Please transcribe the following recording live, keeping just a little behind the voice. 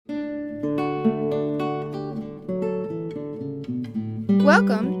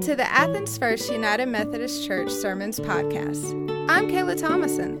Welcome to the Athens First United Methodist Church Sermons Podcast. I'm Kayla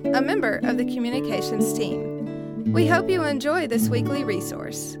Thomason, a member of the communications team. We hope you enjoy this weekly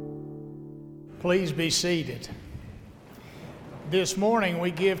resource. Please be seated. This morning we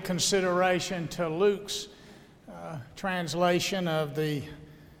give consideration to Luke's translation of the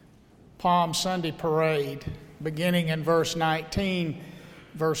Palm Sunday parade, beginning in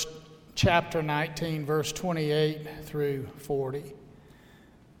chapter 19, verse 28 through 40.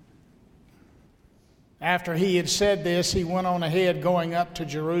 After he had said this, he went on ahead, going up to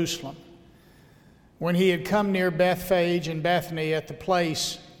Jerusalem. When he had come near Bethphage and Bethany at the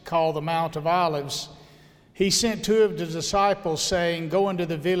place called the Mount of Olives, he sent two of the disciples, saying, "Go into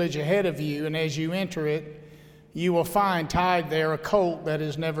the village ahead of you, and as you enter it, you will find tied there a colt that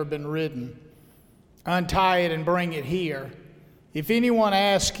has never been ridden. Untie it and bring it here. If anyone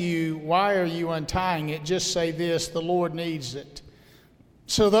asks you, 'Why are you untying it?' just say this, 'The Lord needs it.'"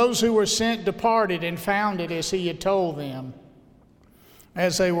 So those who were sent departed and found it as he had told them.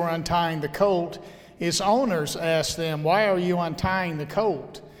 As they were untying the colt, its owners asked them, "Why are you untying the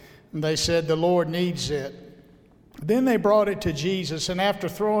colt?" And they said, "The Lord needs it." Then they brought it to Jesus, and after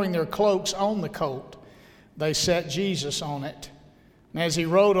throwing their cloaks on the colt, they set Jesus on it. And as he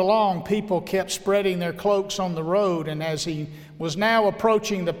rode along, people kept spreading their cloaks on the road, and as he was now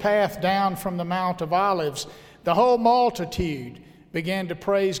approaching the path down from the Mount of Olives, the whole multitude began to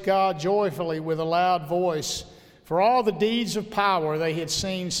praise God joyfully with a loud voice for all the deeds of power they had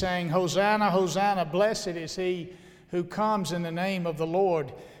seen, saying, "Hosanna, Hosanna, blessed is he who comes in the name of the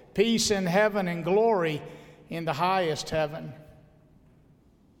Lord. Peace in heaven and glory in the highest heaven."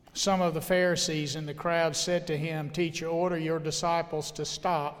 Some of the Pharisees in the crowd said to him, "Teacher, order your disciples to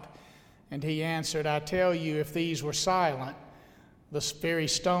stop." And he answered, "I tell you, if these were silent, the very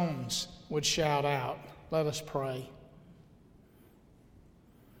stones would shout out." Let us pray.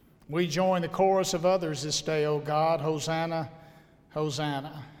 We join the chorus of others this day, O God. Hosanna,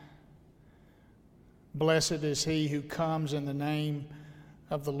 Hosanna. Blessed is he who comes in the name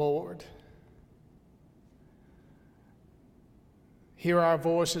of the Lord. Hear our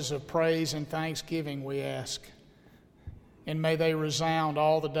voices of praise and thanksgiving, we ask. And may they resound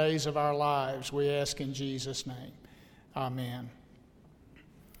all the days of our lives, we ask in Jesus' name. Amen.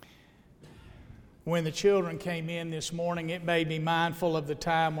 When the children came in this morning, it made me mindful of the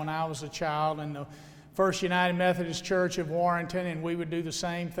time when I was a child in the First United Methodist Church of Warrenton, and we would do the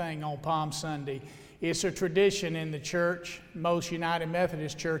same thing on Palm Sunday. It's a tradition in the church, most United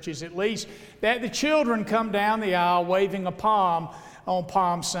Methodist churches at least, that the children come down the aisle waving a palm on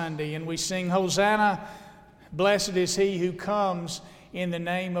Palm Sunday, and we sing, "Hosanna, blessed is he who comes in the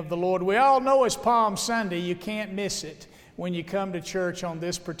name of the Lord." We all know it's Palm Sunday. You can't miss it when you come to church on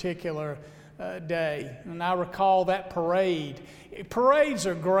this particular day. And I recall that parade. Parades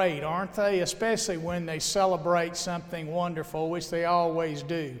are great, aren't they? Especially when they celebrate something wonderful, which they always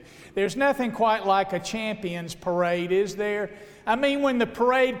do. There's nothing quite like a champions parade, is there? I mean, when the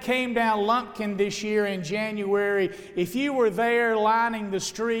parade came down Lumpkin this year in January, if you were there lining the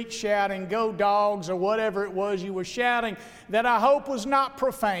street shouting, "Go Dogs," or whatever it was you were shouting, that I hope was not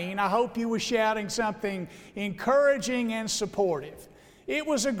profane. I hope you were shouting something encouraging and supportive. It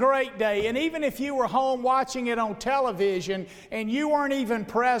was a great day, and even if you were home watching it on television and you weren't even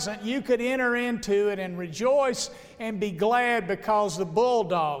present, you could enter into it and rejoice and be glad because the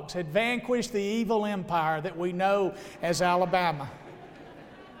Bulldogs had vanquished the evil empire that we know as Alabama.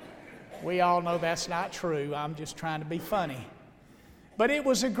 We all know that's not true. I'm just trying to be funny. But it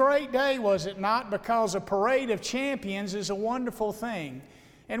was a great day, was it not? Because a parade of champions is a wonderful thing.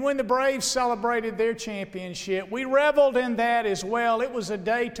 And when the Braves celebrated their championship, we reveled in that as well. It was a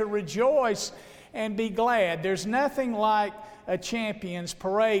day to rejoice and be glad. There's nothing like a champions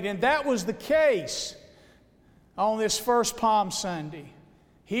parade. And that was the case on this first Palm Sunday.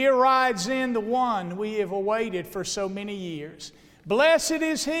 Here rides in the one we have awaited for so many years. Blessed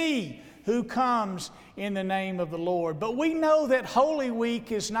is he who comes in the name of the Lord. But we know that Holy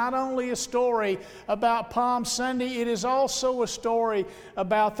Week is not only a story about Palm Sunday, it is also a story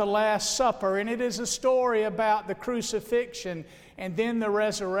about the Last Supper, and it is a story about the crucifixion and then the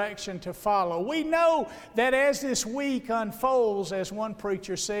resurrection to follow. We know that as this week unfolds, as one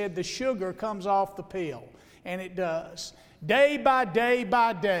preacher said, the sugar comes off the pill, and it does. Day by day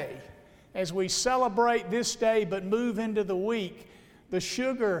by day, as we celebrate this day but move into the week, the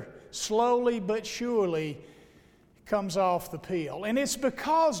sugar slowly but surely comes off the peel. And it's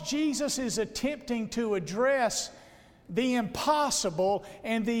because Jesus is attempting to address the impossible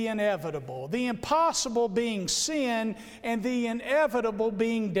and the inevitable. The impossible being sin and the inevitable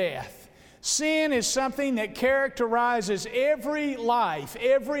being death. Sin is something that characterizes every life,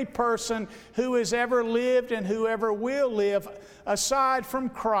 every person who has ever lived and who ever will live aside from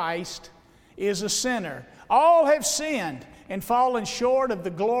Christ is a sinner. All have sinned and fallen short of the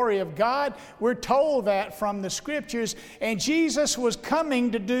glory of God. We're told that from the Scriptures, and Jesus was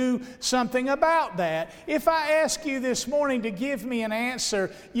coming to do something about that. If I ask you this morning to give me an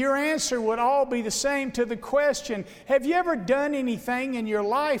answer, your answer would all be the same to the question, have you ever done anything in your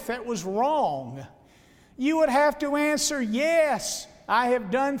life that was wrong? You would have to answer, yes, I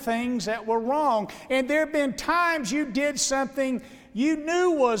have done things that were wrong. And there have been times you did something you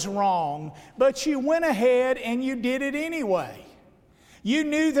knew was wrong, but you went ahead and you did it anyway. You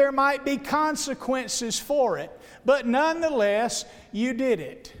knew there might be consequences for it, but nonetheless, you did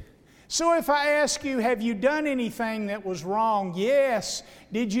it. So if I ask you, have you done anything that was wrong? Yes.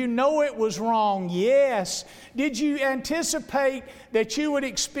 Did you know it was wrong? Yes. Did you anticipate that you would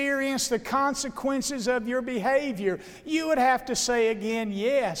experience the consequences of your behavior? You would have to say again,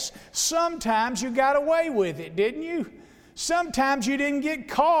 yes. Sometimes you got away with it, didn't you? Sometimes you didn't get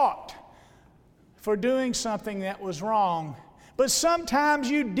caught for doing something that was wrong. But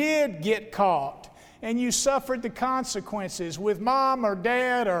sometimes you did get caught and you suffered the consequences with mom or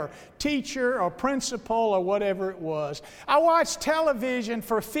dad or teacher or principal or whatever it was. I watched television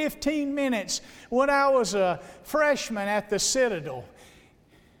for 15 minutes when I was a freshman at the Citadel.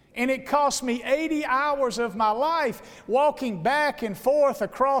 And it cost me 80 hours of my life walking back and forth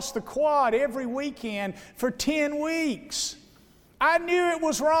across the quad every weekend for 10 weeks. I knew it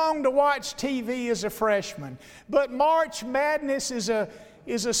was wrong to watch TV as a freshman, but March Madness is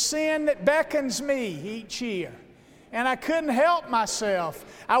a sin that beckons me each year. And I couldn't help myself.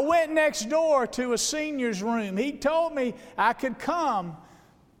 I went next door to a senior's room. He told me I could come.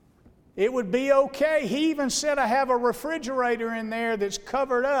 It would be okay. He even said I have a refrigerator in there that's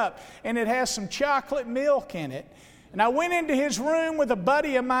covered up and it has some chocolate milk in it. And I went into his room with a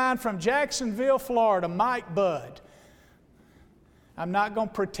buddy of mine from Jacksonville, Florida, Mike Budd. I'm not going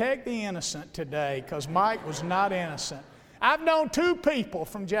to protect the innocent today because Mike was not innocent. I've known two people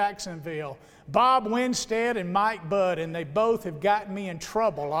from Jacksonville, Bob Winstead and Mike Budd, and they both have gotten me in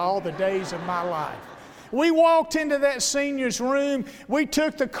trouble all the days of my life. We walked into that senior's room. We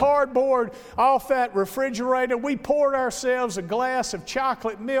took the cardboard off that refrigerator. We poured ourselves a glass of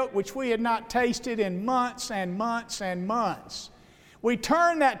chocolate milk, which we had not tasted in months and months and months. We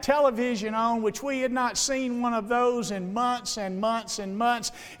turned that television on, which we had not seen one of those in months and months and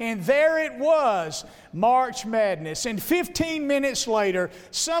months, and there it was, March Madness. And 15 minutes later,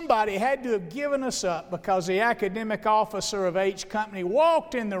 somebody had to have given us up because the academic officer of H Company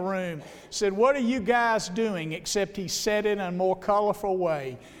walked in the room, said, "What are you guys doing?" Except he said it in a more colorful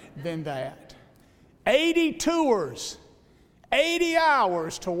way than that. 80 tours, 80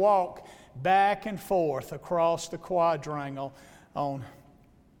 hours to walk back and forth across the quadrangle on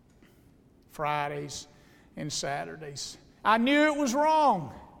Fridays and Saturdays. I knew it was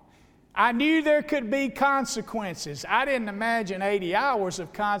wrong. I knew there could be consequences. I didn't imagine 80 hours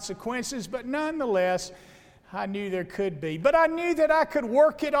of consequences, but nonetheless, I knew there could be. But I knew that I could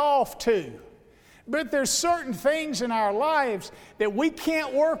work it off too. But there's certain things in our lives that we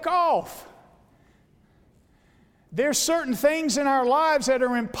can't work off. There's certain things in our lives that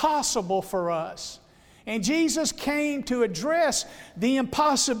are impossible for us. And Jesus came to address the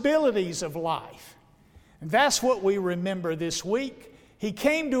impossibilities of life. And that's what we remember this week. He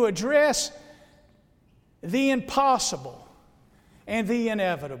came to address the impossible and the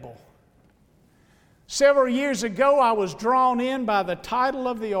inevitable. Several years ago, I was drawn in by the title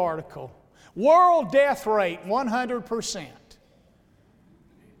of the article, World Death Rate 100%.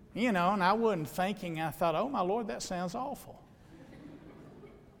 You know, and I wasn't thinking, I thought, oh my Lord, that sounds awful.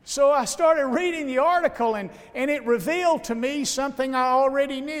 So I started reading the article and it revealed to me something I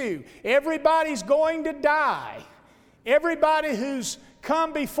already knew. Everybody's going to die. Everybody who's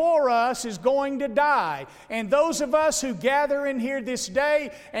come before us is going to die. And those of us who gather in here this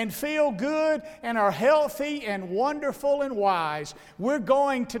day and feel good and are healthy and wonderful and wise, we're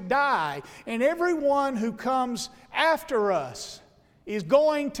going to die. And everyone who comes after us is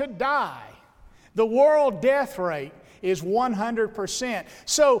going to die. The world death rate is 100%.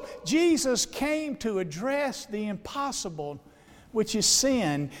 So Jesus came to address the impossible, which is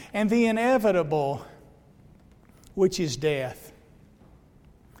sin, and the inevitable, which is death.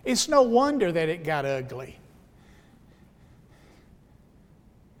 It's no wonder that it got ugly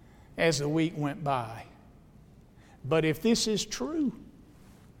as the week went by. But if this is true,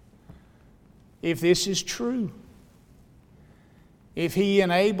 if He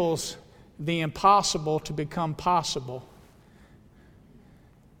enables the impossible to become possible,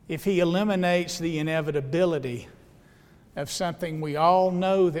 if He eliminates the inevitability of something we all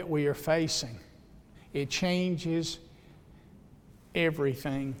know that we are facing, it changes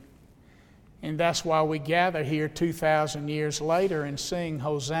everything. And that's why we gather here 2,000 years later and sing,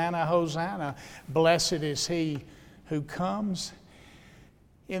 Hosanna, Hosanna, blessed is He who comes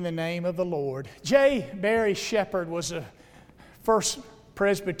in the name of the Lord. J. Barry Shepherd was a First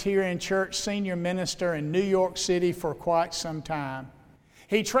Presbyterian Church senior minister in New York City for quite some time.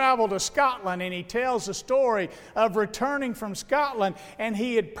 He traveled to Scotland, and he tells the story of returning from Scotland, and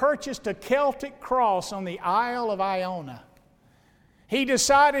he had purchased a Celtic cross on the Isle of Iona. He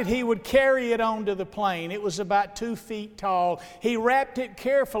decided he would carry it onto the plane. It was about 2 feet tall. He wrapped it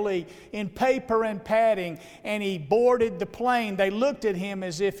carefully in paper and padding, and he boarded the plane. They looked at him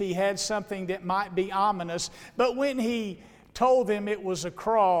as if he had something that might be ominous, but when he told them it was a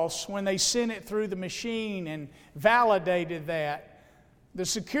cross, when they sent it through the machine and validated that, the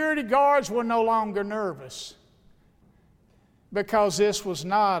security guards were no longer nervous, because this was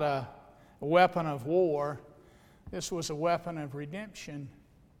not a weapon of war. This was a weapon of redemption.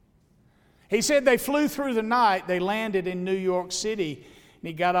 He said they flew through the night. They landed in New York City, and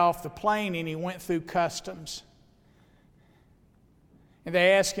he got off the plane and he went through customs. And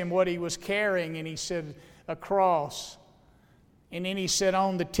they asked him what he was carrying, and he said, a cross. And then he said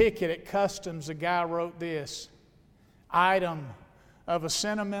on the ticket at customs, the guy wrote this, item of a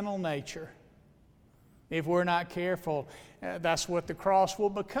sentimental nature. If we're not careful, that's what the cross will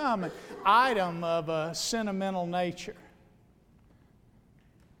become, an item of a sentimental nature.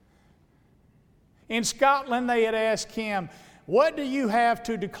 In Scotland, they had asked him, what do you have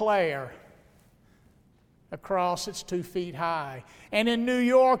to declare? A cross that's 2 feet high. And in New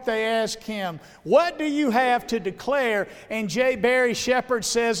York, they asked him, what do you have to declare? And J. Barry Shepherd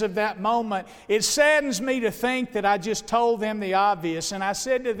says of that moment, it saddens me to think that I just told them the obvious. And I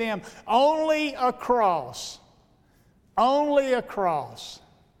said to them, only a cross. Only a cross.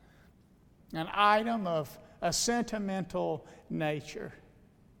 An item of a sentimental nature.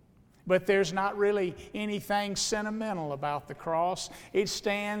 But there's not really anything sentimental about the cross. It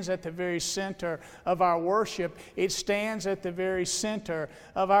stands at the very center of our worship. It stands at the very center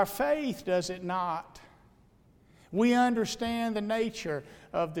of our faith, does it not? We understand the nature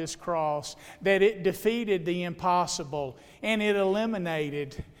of this cross, that it defeated the impossible and it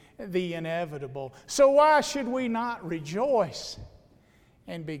eliminated the inevitable. So why should we not rejoice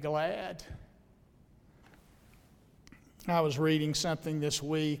and be glad? I was reading something this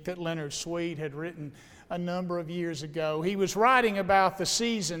week that Leonard Sweet had written a number of years ago. He was writing about the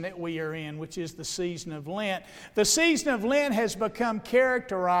season that we are in, which is the season of Lent. The season of Lent has become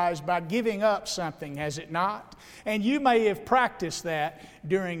characterized by giving up something, has it not? And you may have practiced that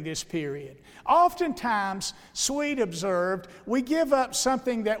during this period. Oftentimes, Sweet observed, we give up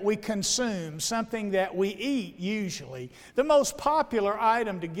something that we consume, something that we eat usually. The most popular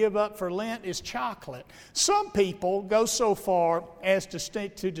item to give up for Lent is chocolate. Some people go so far as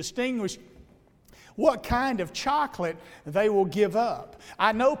to distinguish what kind of chocolate they will give up.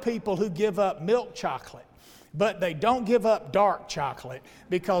 I know people who give up milk chocolate, but they don't give up dark chocolate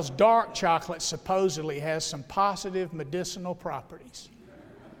because dark chocolate supposedly has some positive medicinal properties.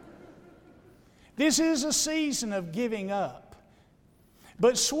 This is a season of giving up.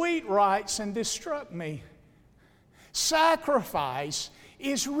 But Sweet writes, and this struck me, sacrifice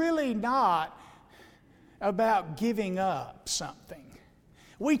is really not about giving up something.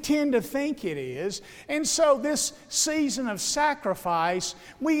 We tend to think it is. And so this season of sacrifice,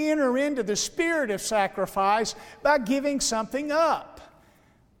 we enter into the spirit of sacrifice by giving something up.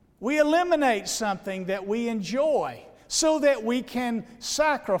 We eliminate something that we enjoy so that we can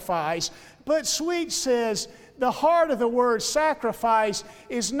sacrifice. But Sweet says the heart of the word sacrifice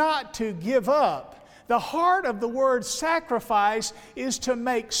is not to give up. The heart of the word sacrifice is to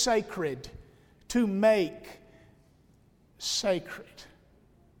make sacred. To make sacred.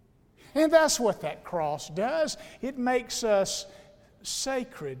 And that's what that cross does. It makes us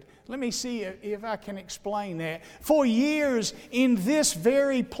sacred. Let me see if I can explain that. For years in this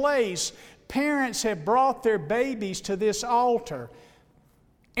very place, parents have brought their babies to this altar.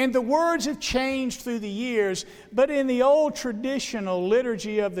 And the words have changed through the years, but in the old traditional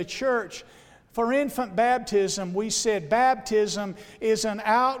liturgy of the church, for infant baptism, we said baptism is an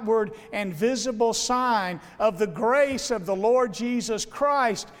outward and visible sign of the grace of the Lord Jesus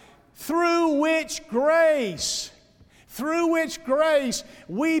Christ, through which grace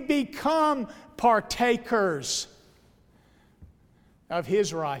we become partakers of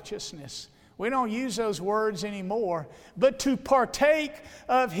His righteousness. We don't use those words anymore. But to partake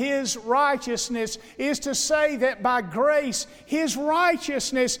of His righteousness is to say that by grace, His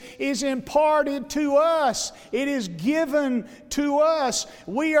righteousness is imparted to us. It is given to us.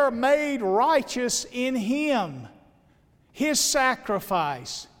 We are made righteous in Him. His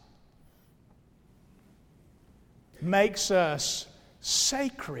sacrifice makes us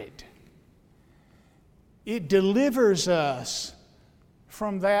sacred. It delivers us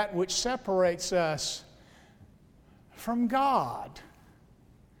from that which separates us from God.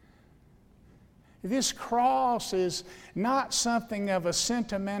 This cross is not something of a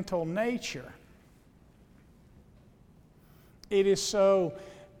sentimental nature. It is so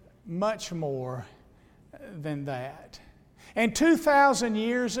much more than that. And 2,000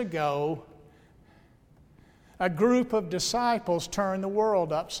 years ago, a group of disciples turned the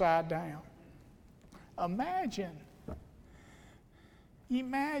world upside down. Imagine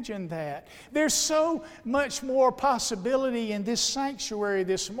that. There's so much more possibility in this sanctuary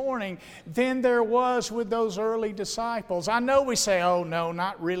this morning than there was with those early disciples. I know we say, oh no,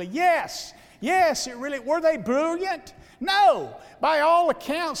 not really. Yes, it really. Were they brilliant? No. By all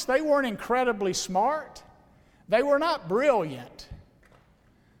accounts, they weren't incredibly smart. They were not brilliant.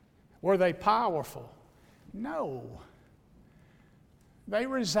 Were they powerful? No. They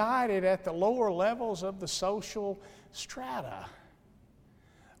resided at the lower levels of the social strata.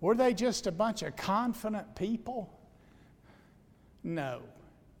 Were they just a bunch of confident people? No.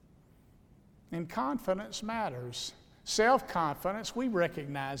 And confidence matters. Self-confidence, we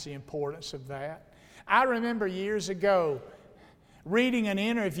recognize the importance of that. I remember years ago reading an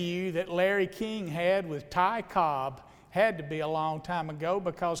interview that Larry King had with Ty Cobb. Had to be a long time ago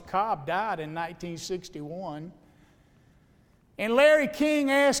because Cobb died in 1961. And Larry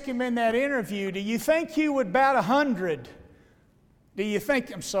King asked him in that interview, do you think you would bat 100? Do you think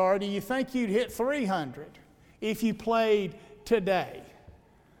you'd hit 300 if you played today?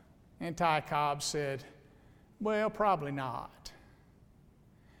 And Ty Cobb said, well, probably not.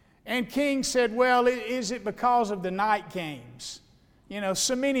 And King said, well, is it because of the night games?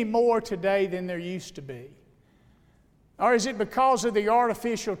 So many more today than there used to be. Or is it because of the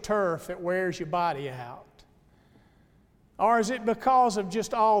artificial turf that wears your body out? Or is it because of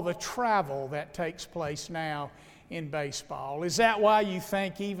just all the travel that takes place now in baseball? Is that why you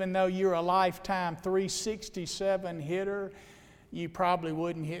think even though you're a lifetime 367 hitter, you probably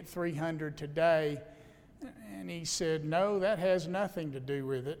wouldn't hit 300 today? And he said, no, that has nothing to do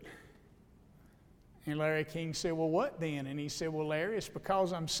with it. And Larry King said, well, what then? And he said, well, Larry, it's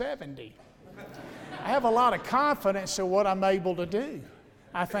because I'm 70. I have a lot of confidence in what I'm able to do.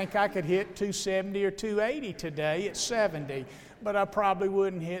 I think I could hit 270 or 280 today at 70, but I probably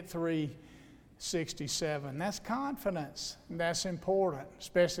wouldn't hit 367. That's confidence. That's important,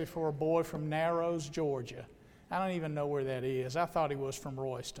 especially for a boy from Narrows, Georgia. I don't even know where that is. I thought he was from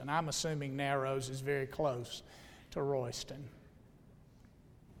Royston. I'm assuming Narrows is very close to Royston.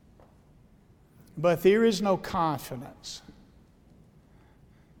 But there is no confidence.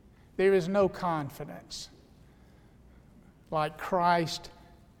 There is no confidence like Christ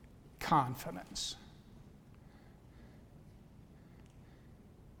confidence.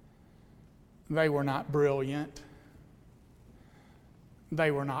 They were not brilliant.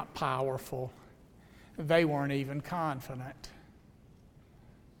 They were not powerful. They weren't even confident.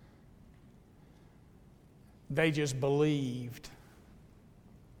 They just believed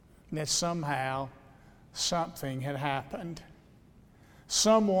that somehow something had happened.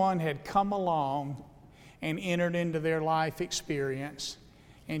 Someone had come along and entered into their life experience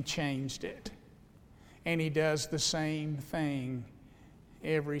and changed it. And He does the same thing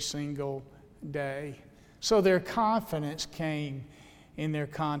every single day. So their confidence came in their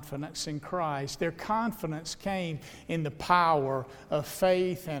confidence in Christ. Their confidence came in the power of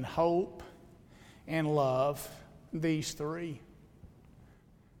faith and hope and love, these three.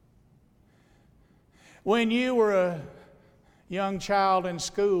 When you were a young child in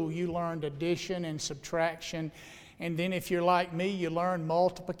school, you learned addition and subtraction. And then if you're like me, you learn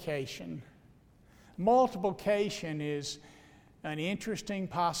multiplication. Multiplication is an interesting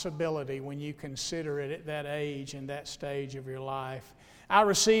possibility when you consider it at that age and that stage of your life. I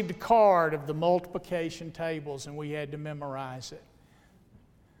received a card of the multiplication tables and we had to memorize it.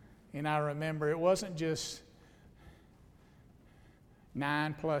 And I remember it wasn't just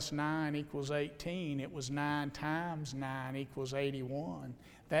 9 plus 9 equals 18. It was 9 times 9 equals 81.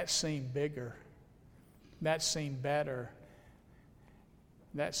 That seemed bigger. That seemed better.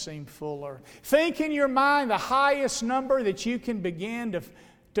 That seemed fuller. Think in your mind the highest number that you can begin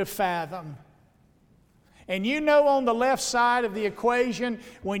to fathom. And you know on the left side of the equation,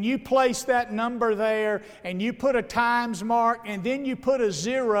 when you place that number there and you put a times mark and then you put a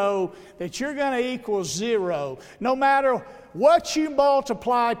 0, that you're going to equal 0. No matter what you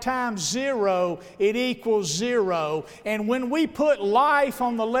multiply times 0, it equals 0. And when we put life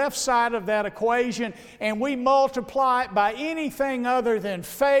on the left side of that equation and we multiply it by anything other than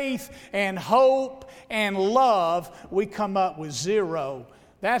faith and hope and love, we come up with 0.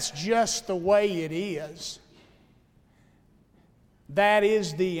 That's just the way it is. That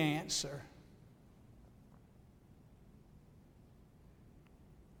is the answer.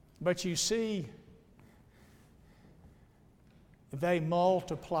 But you see, they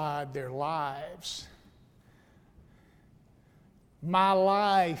multiplied their lives. My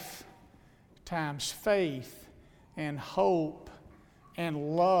life times faith and hope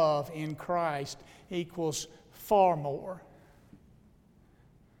and love in Christ equals far more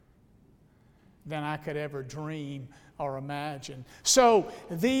than I could ever dream or imagine. So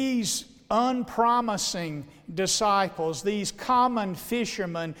these unpromising disciples, these common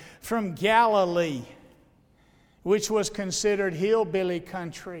fishermen from Galilee, which was considered hillbilly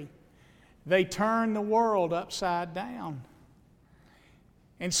country, they turned the world upside down.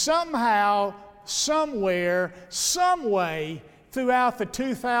 And somehow, somewhere, some way, throughout the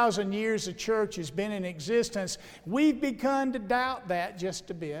 2,000 years the church has been in existence, we've begun to doubt that just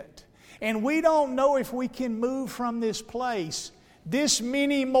a bit. And we don't know if we can move from this place this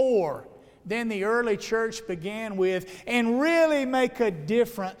many more than the early church began with and really make a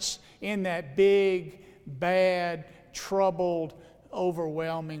difference in that big, bad, troubled,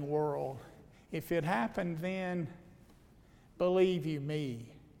 overwhelming world. If it happened then, believe you me,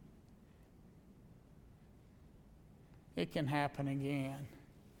 it can happen again.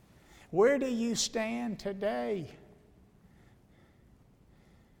 Where do you stand today?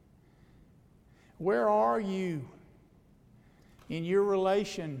 Where are you in your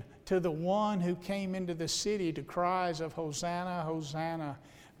relation to the one who came into the city to cries of Hosanna, Hosanna?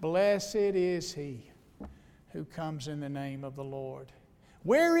 Blessed is he who comes in the name of the Lord.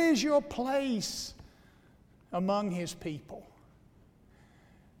 Where is your place among his people?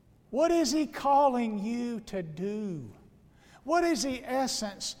 What is he calling you to do? What is the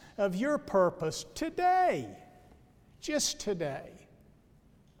essence of your purpose today? Just today.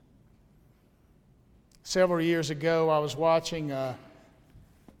 Several years ago, I was watching a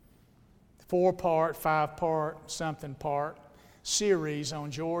 4-part, 5-part, something part series on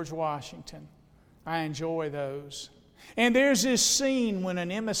George Washington. I enjoy those. And there's this scene when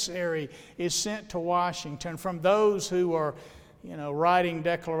an emissary is sent to Washington from those who are, writing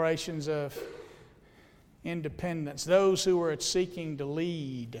declarations of independence, those who were seeking to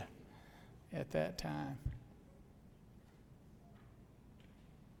lead at that time.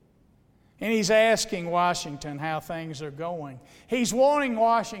 And he's asking Washington how things are going. He's wanting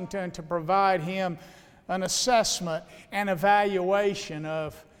Washington to provide him an assessment and evaluation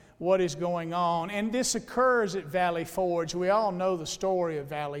of what is going on. And this occurs at Valley Forge. We all know the story of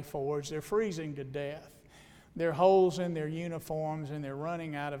Valley Forge. They're freezing to death. There are holes in their uniforms and they're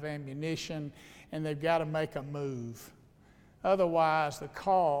running out of ammunition and they've got to make a move. Otherwise, the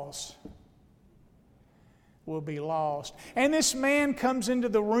cause will be lost. And this man comes into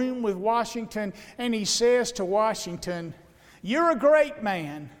the room with Washington and he says to Washington, "You're a great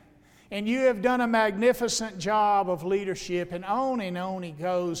man and you have done a magnificent job of leadership," and on he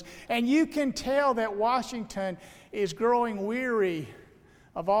goes. And you can tell that Washington is growing weary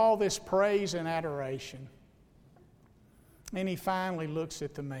of all this praise and adoration. And he finally looks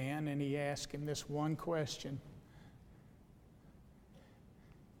at the man and he asks him this one question: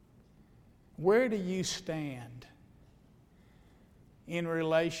 where do you stand in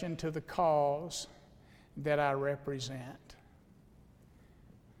relation to the cause that I represent?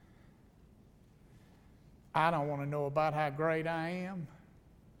 I don't want to know about how great I am.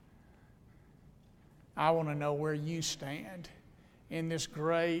 I want to know where you stand in this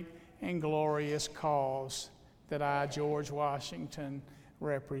great and glorious cause that I, George Washington,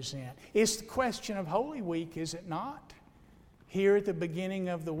 represent. It's the question of Holy Week, is it not? Here at the beginning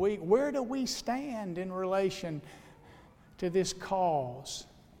of the week, where do we stand in relation to this cause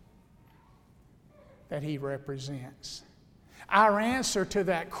that he represents? Our answer to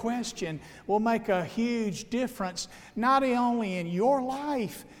that question will make a huge difference, not only in your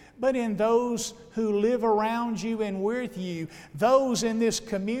life, but in those who live around you and with you, those in this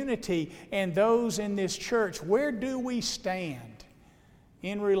community and those in this church. Where do we stand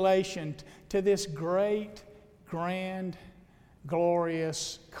in relation to this great, grand,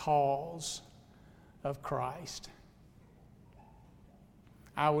 glorious cause of Christ?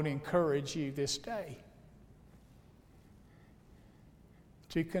 I would encourage you this day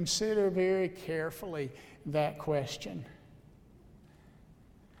to consider very carefully that question.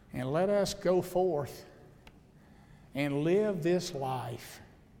 And let us go forth and live this life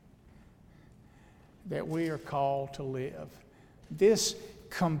that we are called to live. This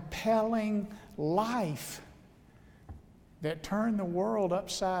compelling life that turned the world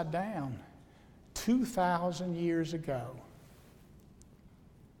upside down 2,000 years ago.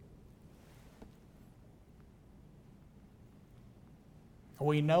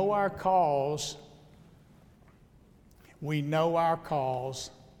 We know our cause. We know our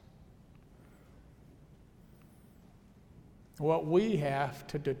cause. What we have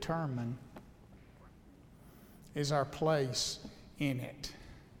to determine is our place in it.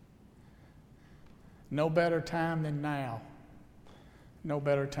 No better time than now. No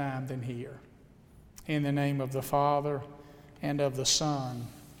better time than here. In the name of the Father, and of the Son,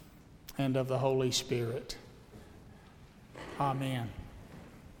 and of the Holy Spirit. Amen.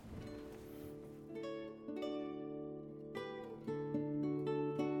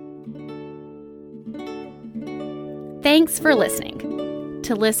 Thanks for listening.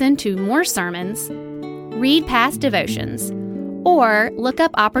 To listen to more sermons, read past devotions, or look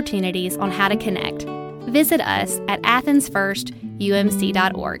up opportunities on how to connect, visit us at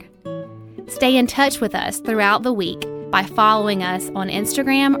athensfirstumc.org. Stay in touch with us throughout the week by following us on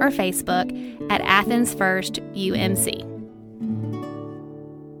Instagram or Facebook at Athens First UMC.